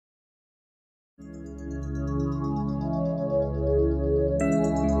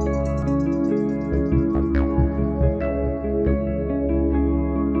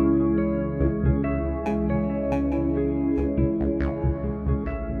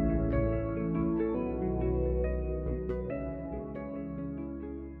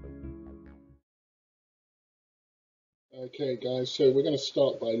Okay guys, so we're going to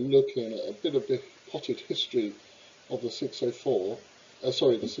start by looking at a bit of the potted history of the 604, the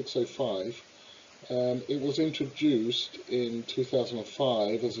 605. It was introduced in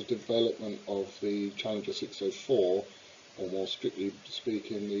 2005 as a development of the Challenger 604, or more strictly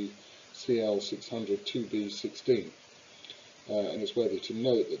speaking the CL600 2B16. And it's worthy to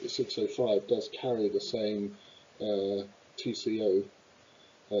note that the 605 does carry the same TCO,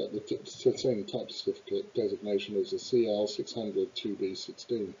 the same type certificate designation as the CL600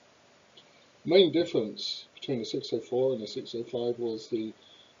 2B16. Main difference between the 604 and the 605 was the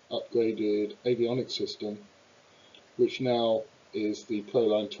upgraded Avionics system, which now is the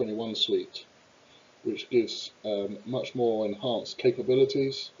ProLine 21 suite, which gives much more enhanced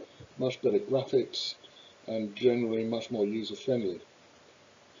capabilities, much better graphics, and generally much more user-friendly.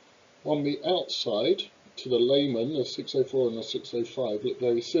 On the outside, to the layman, the 604 and the 605 look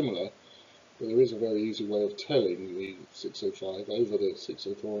very similar, but there is a very easy way of telling the 605 over the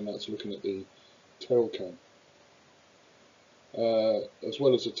 604, and that's looking at the tail cone. As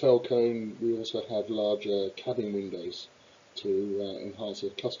well as the tail cone, we also have larger cabin windows to enhance the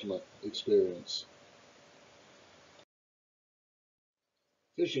customer experience.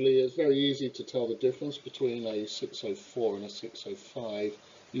 Visually, it's very easy to tell the difference between a 604 and a 605.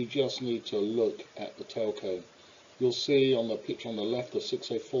 You just need to look at the tail cone. You'll see on the picture on the left, the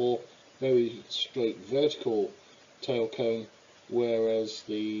 604, very straight vertical tail cone, whereas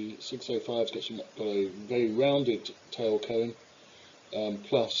the 605's got a very rounded tail cone,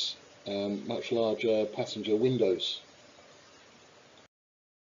 plus much larger passenger windows.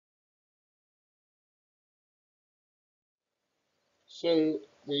 So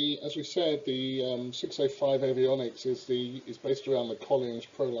as we said, the 605 Avionics is based around the Collins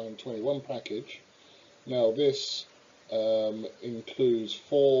ProLine 21 package. Now this includes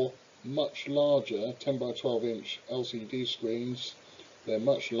 4 much larger 10 by 12 inch LCD screens. They're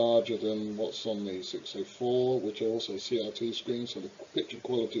much larger than what's on the 604, which are also CRT screens, so the picture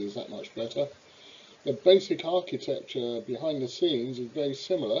quality is that much better. The basic architecture behind the scenes is very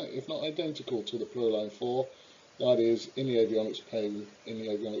similar, if not identical, to the ProLine 4. That is, in the Avionics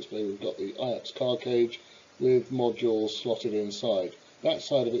bay, we've got the IAPS car cage with modules slotted inside. That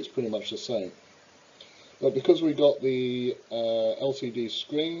side of it's pretty much the same. But because we've got the LCD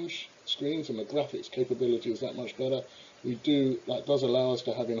screens and the graphics capability is that much better, that does allow us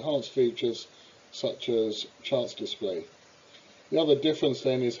to have enhanced features such as charts display. The other difference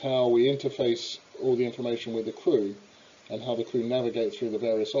then is how we interface all the information with the crew and how the crew navigate through the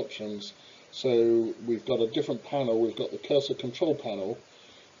various options. So we've got a different panel. We've got the cursor control panel,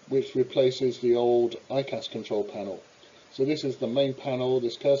 which replaces the old ICAS control panel. So this is the main panel,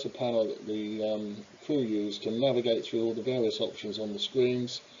 this cursor panel that the crew use to navigate through all the various options on the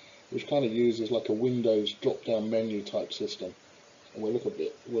screens, which kind of uses like a Windows drop-down menu type system. And we'll look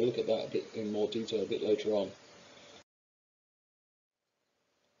at that a bit in more detail a bit later on.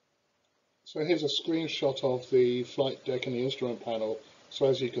 So here's a screenshot of the flight deck and the instrument panel. So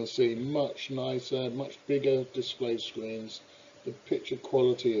as you can see, much nicer, much bigger display screens. The picture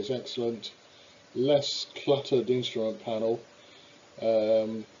quality is excellent. Less cluttered instrument panel.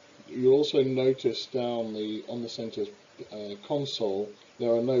 You also notice down on the center console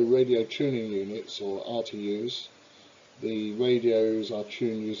there are no radio tuning units or RTUs. The radios are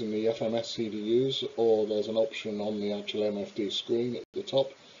tuned using the FMS CDUs, or there's an option on the actual MFD screen at the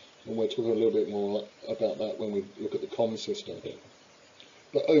top, and we'll talk a little bit more about that when we look at the comm system.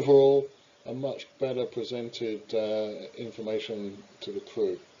 But overall, a much better presented information to the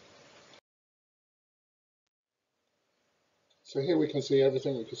crew. So here we can see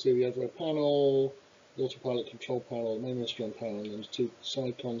everything. We can see the overhead panel, the autopilot control panel, the main instrument panel, and then the 2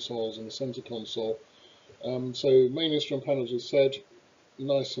 side consoles and the center console. So main instrument panel, as I said,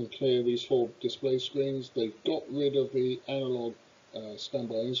 nice and clear, these 4 display screens. They've got rid of the analog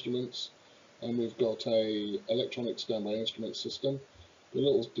standby instruments, and we've got a electronic standby instrument system. The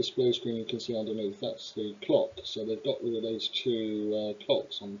little display screen you can see underneath, that's the clock. So they've got rid of those 2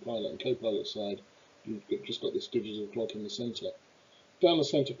 clocks on the pilot and co-pilot side. You've just got this digital clock in the center. Down the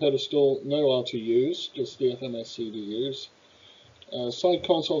center pedestal, no RTUs, just the FMS CDUs. Side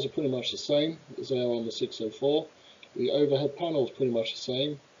consoles are pretty much the same as they are on the 604. The overhead panel is pretty much the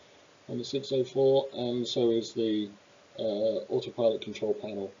same on the 604, and so is the autopilot control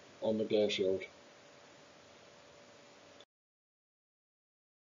panel on the gear shield.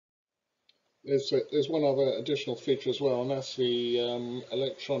 There's one other additional feature as well, and that's the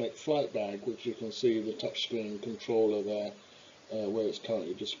electronic flight bag, which you can see the touchscreen controller there, where it's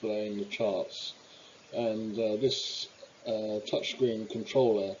currently displaying the charts. And this touchscreen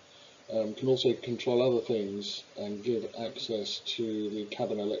controller can also control other things and give access to the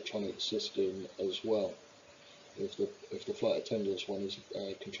cabin electronics system as well, if the flight attendant's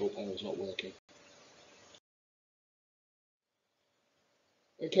control panel is not working.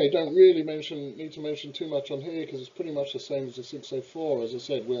 Okay, don't really need to mention too much on here because it's pretty much the same as the 604, as I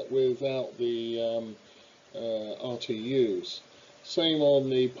said, without the RTUs. Same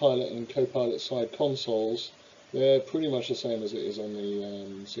on the pilot and co-pilot side consoles. They're pretty much the same as it is on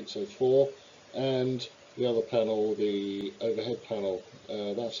the 604, and the other panel, the overhead panel,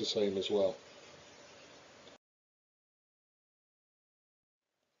 that's the same as well.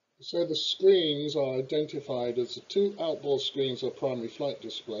 So the screens are identified as the two outboard screens are primary flight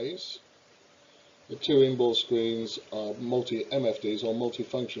displays. The two inboard screens are multi-MFDs or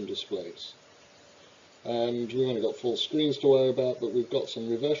multi-function displays. And we've only got 4 screens to worry about, but we've got some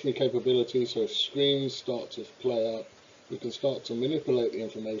reversionary capability, so if screens start to play up, we can start to manipulate the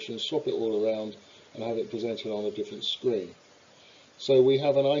information, swap it all around, and have it presented on a different screen. So we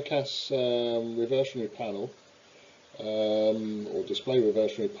have an ICAS reversionary panel, or display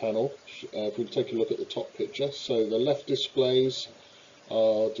reversionary panel. If we take a look at the top picture, so the left displays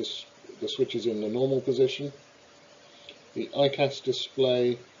are the switches in the normal position. The ICAS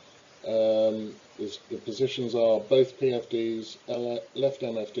display, the positions are both PFDs, left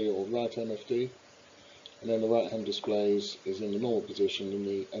MFD or right MFD, and then the right hand displays is in the normal position,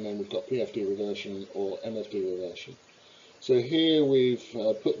 and then we've got PFD reversion or MFD reversion. So here we've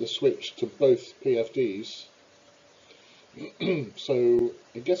put the switch to both PFDs. So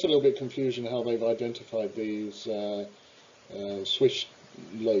it gets a little bit confusing how they've identified these switch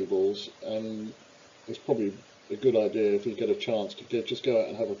labels, and it's probably a good idea if you get a chance to just go out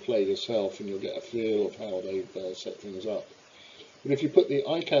and have a play yourself, and you'll get a feel of how they've set things up. But if you put the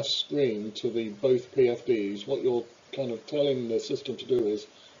ICAS screen to the both PFDs, what you're kind of telling the system to do is,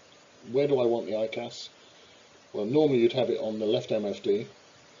 where do I want the ICAS? Well, normally you'd have it on the left MFD.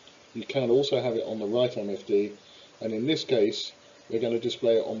 You can also have it on the right MFD, and in this case we're going to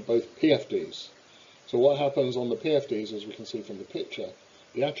display it on both PFDs. So what happens on the PFDs, as we can see from the picture,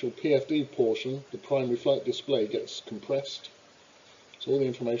 the actual PFD portion, the primary flight display, gets compressed, so all the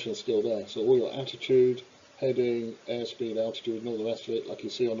information is still there. So all your attitude, heading, airspeed, altitude, and all the rest of it, like you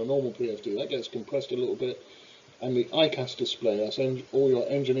see on a normal PFD, that gets compressed a little bit. And the ICAS display, that's all your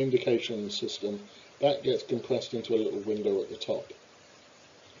engine indication system, that gets compressed into a little window at the top.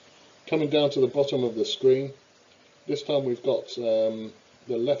 Coming down to the bottom of the screen, this time we've got the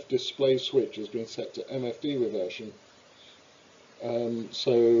left display switch has been set to MFD reversion.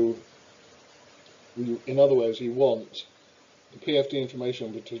 So in other words, you want the PFD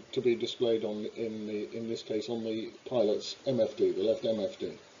information to be displayed on in this case on the pilot's MFD, the left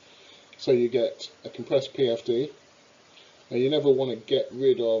MFD. So you get a compressed PFD. Now you never want to get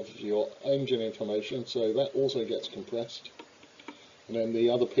rid of your engine information, so that also gets compressed. And then the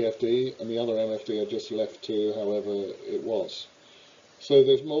other PFD and the other MFD are just left to however it was. So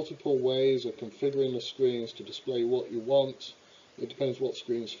there's multiple ways of configuring the screens to display what you want. It depends what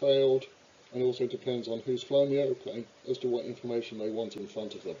screens failed, and it also depends on who's flown the aeroplane as to what information they want in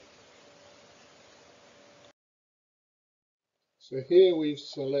front of them. So here we've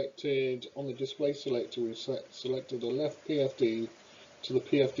selected, on the display selector, we've selected the left PFD to the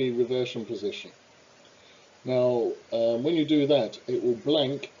PFD reversion position. Now, when you do that, it will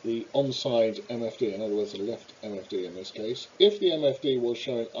blank the on-side MFD, in other words, the left MFD in this case. If the MFD was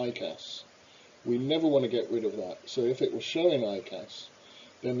showing ICAS, we never want to get rid of that. So if it was showing ICAS,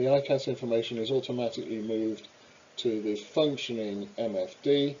 then the ICAS information is automatically moved to the functioning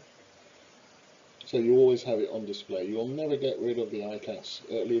MFD. So you always have it on display. You'll never get rid of the ICAS.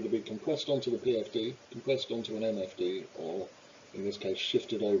 It'll either be compressed onto the PFD, compressed onto an MFD, or in this case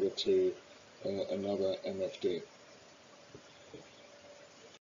shifted over to another MFD.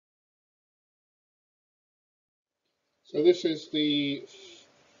 So this is the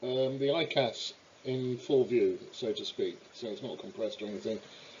ICAS in full view, so to speak. So it's not compressed or anything,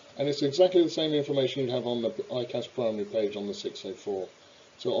 and it's exactly the same information you'd have on the ICAS primary page on the 604.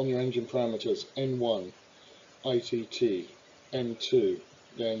 So on your engine parameters, N1, ITT, N2,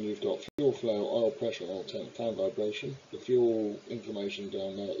 then you've got fuel flow, oil pressure, oil temp, fan vibration, the fuel information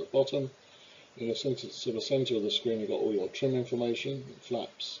down there at the bottom. In the center, to the centre of the screen, you've got all your trim information,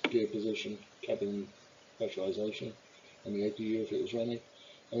 flaps, gear position, cabin pressurization, and the APU if it was running.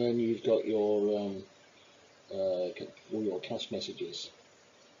 And then you've got your all your CAS messages.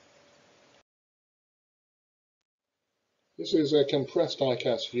 This is a compressed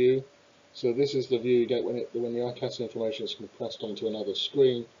ICAS view. So this is the view you get when the ICAS information is compressed onto another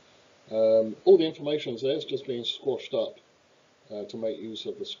screen. All the information is there, it's just being squashed up to make use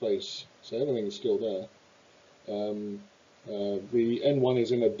of the space. So everything is still there. The N1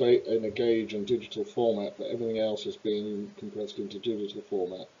 is in a gauge and digital format, but everything else is being compressed into digital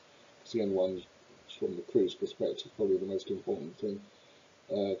format. Because the N1, from the cruise perspective, probably the most important thing,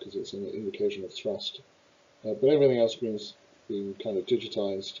 because it's an indication of thrust. But everything else has been kind of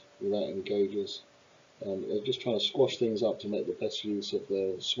digitized without any gauges. They're just trying to squash things up to make the best use of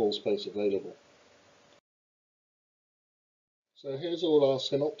the small space available. So here's all our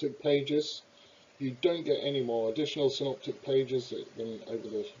synoptic pages. You don't get any more additional synoptic pages than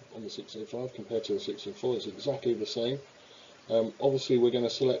on the 605 compared to the 604. It's exactly the same. Obviously we're going to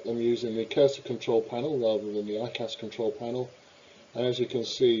select them using the cursor control panel rather than the ICAS control panel. And as you can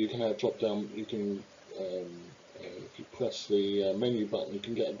see, you can have drop down. You can, if you press the menu button, you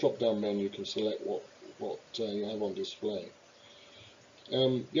can get a drop down menu. You can select what you have on display.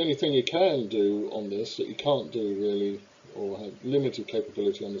 The only thing you can do on this that you can't do really, or have limited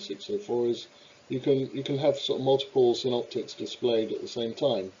capability on the 604, is you can have sort of multiple synoptics displayed at the same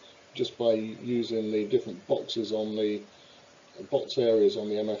time just by using the different boxes on the box areas on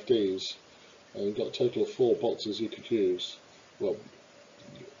the MFDs. You've got a total of 4 boxes you could use. Well,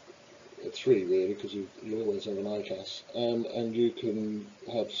 3 really, because you always have an ICAS, and you can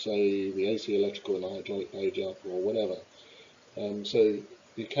have, say, the AC electrical and the hydraulic page up or whatever. So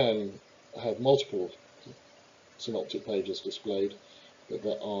you can have multiple synoptic pages displayed, but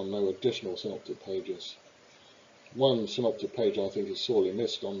there are no additional synoptic pages. One synoptic page I think is sorely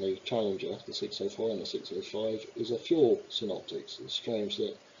missed on the Challenger, the 604 and the 605, is a fuel synoptics. It's strange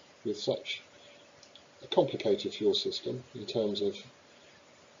that with such a complicated fuel system in terms of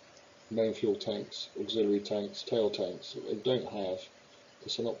main fuel tanks, auxiliary tanks, tail tanks, that they don't have a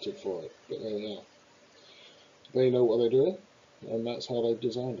synoptic for it, but there they are. They know what they're doing, and that's how they've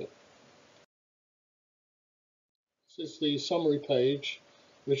designed it. This is the summary page,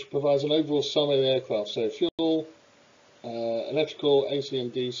 which provides an overall summary of the aircraft. So fuel, electrical, AC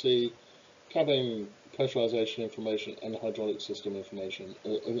and DC, cabin pressurization information, and hydraulic system information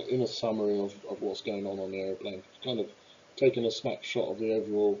in a summary of what's going on the aeroplane. It's kind of taking a snapshot of the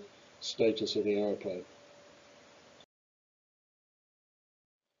overall status of the aeroplane.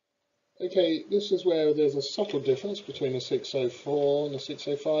 Okay, this is where there's a subtle difference between the 604 and the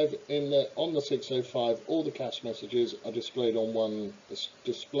 605, in that on the 605 all the CAS messages are displayed on one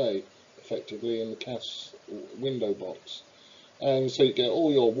display, effectively in the CAS window box. And so you get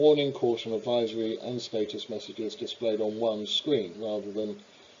all your warning, caution, advisory and status messages displayed on one screen, rather than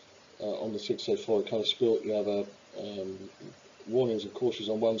on the 604 it kind of split. You have warnings and cautions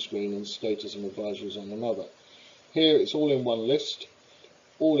on one screen and status and advisories on another. Here it's all in one list,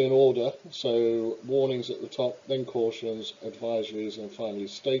 all in order, so warnings at the top, then cautions, advisories and finally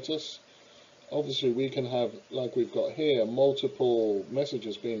status. Obviously we can have, like we've got here, multiple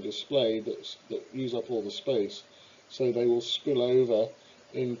messages being displayed that use up all the space, so they will spill over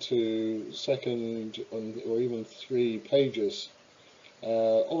into second or even 3 pages.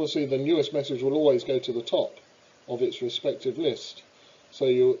 Obviously the newest message will always go to the top of its respective list, so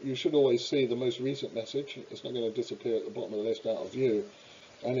you should always see the most recent message. It's not going to disappear at the bottom of the list out of view,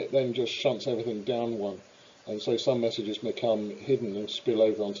 and it then just shunts everything down one, and so some messages become hidden and spill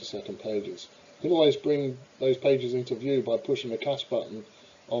over onto second pages. You can always bring those pages into view by pushing the CAS button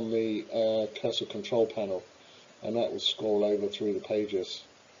on the cursor control panel, and that will scroll over through the pages.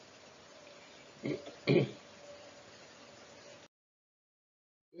 This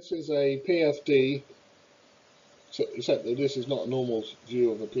is a PFD, except that this is not a normal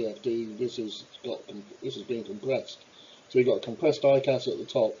view of a PFD. This has been compressed. So you've got a compressed ICAS at the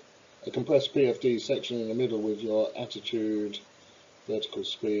top, a compressed PFD section in the middle with your attitude, vertical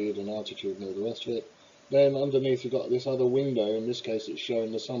speed and altitude and all the rest of it. Then underneath you've got this other window. In this case it's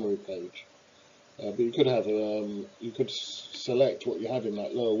showing the summary page. But you could have you could select what you have in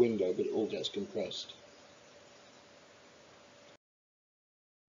that lower window, but it all gets compressed.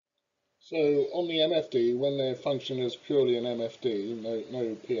 So on the MFD, when they're functioning as purely an MFD,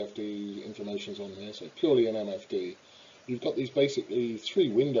 no PFD information is on here, so purely an MFD, you've got these basically 3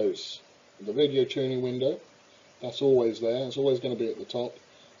 windows. The radio tuning window, that's always there, it's always going to be at the top,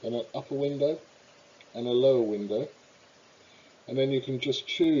 then an upper window and a lower window, and then you can just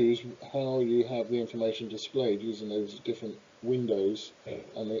choose how you have the information displayed using those different windows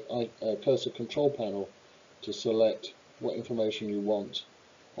and the cursor control panel to select what information you want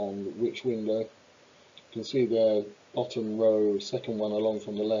on which window. You can see the bottom row, second one along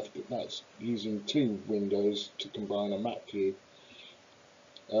from the left, but that's using 2 windows to combine a map view.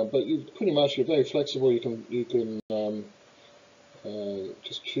 But you pretty much, you're very flexible. You can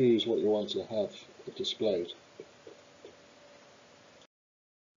just choose what you want to have displayed.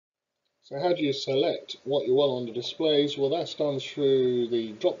 So how do you select what you want on the displays? Well, that's done through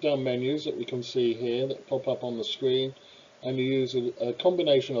the drop-down menus that we can see here that pop up on the screen, and you use a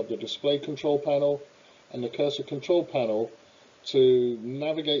combination of the display control panel and the cursor control panel to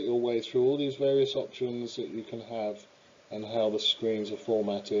navigate your way through all these various options that you can have, and how the screens are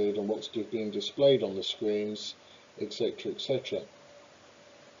formatted and what's being displayed on the screens, etc., etc.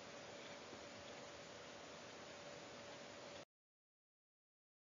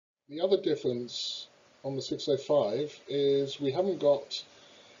 The other difference on the 605 is we haven't got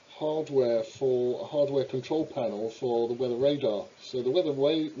hardware for a hardware control panel for the weather radar. So the weather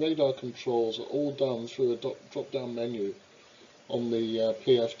radar controls are all done through a drop-down menu on the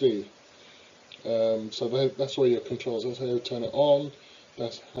PFD. So that's where your controls. That's how you turn it on.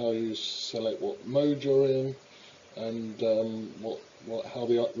 That's how you select what mode you're in, and how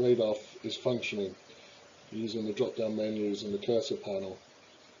the radar is functioning using the drop-down menus and the cursor panel.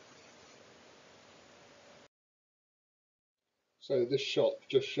 So this shot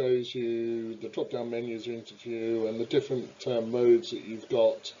just shows you the drop-down menus into view and the different modes that you've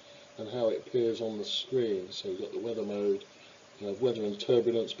got and how it appears on the screen. So you've got the weather mode, you have weather and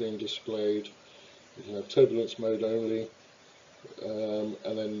turbulence being displayed, you can have turbulence mode only, and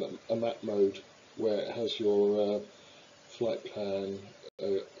then a map mode where it has your flight plan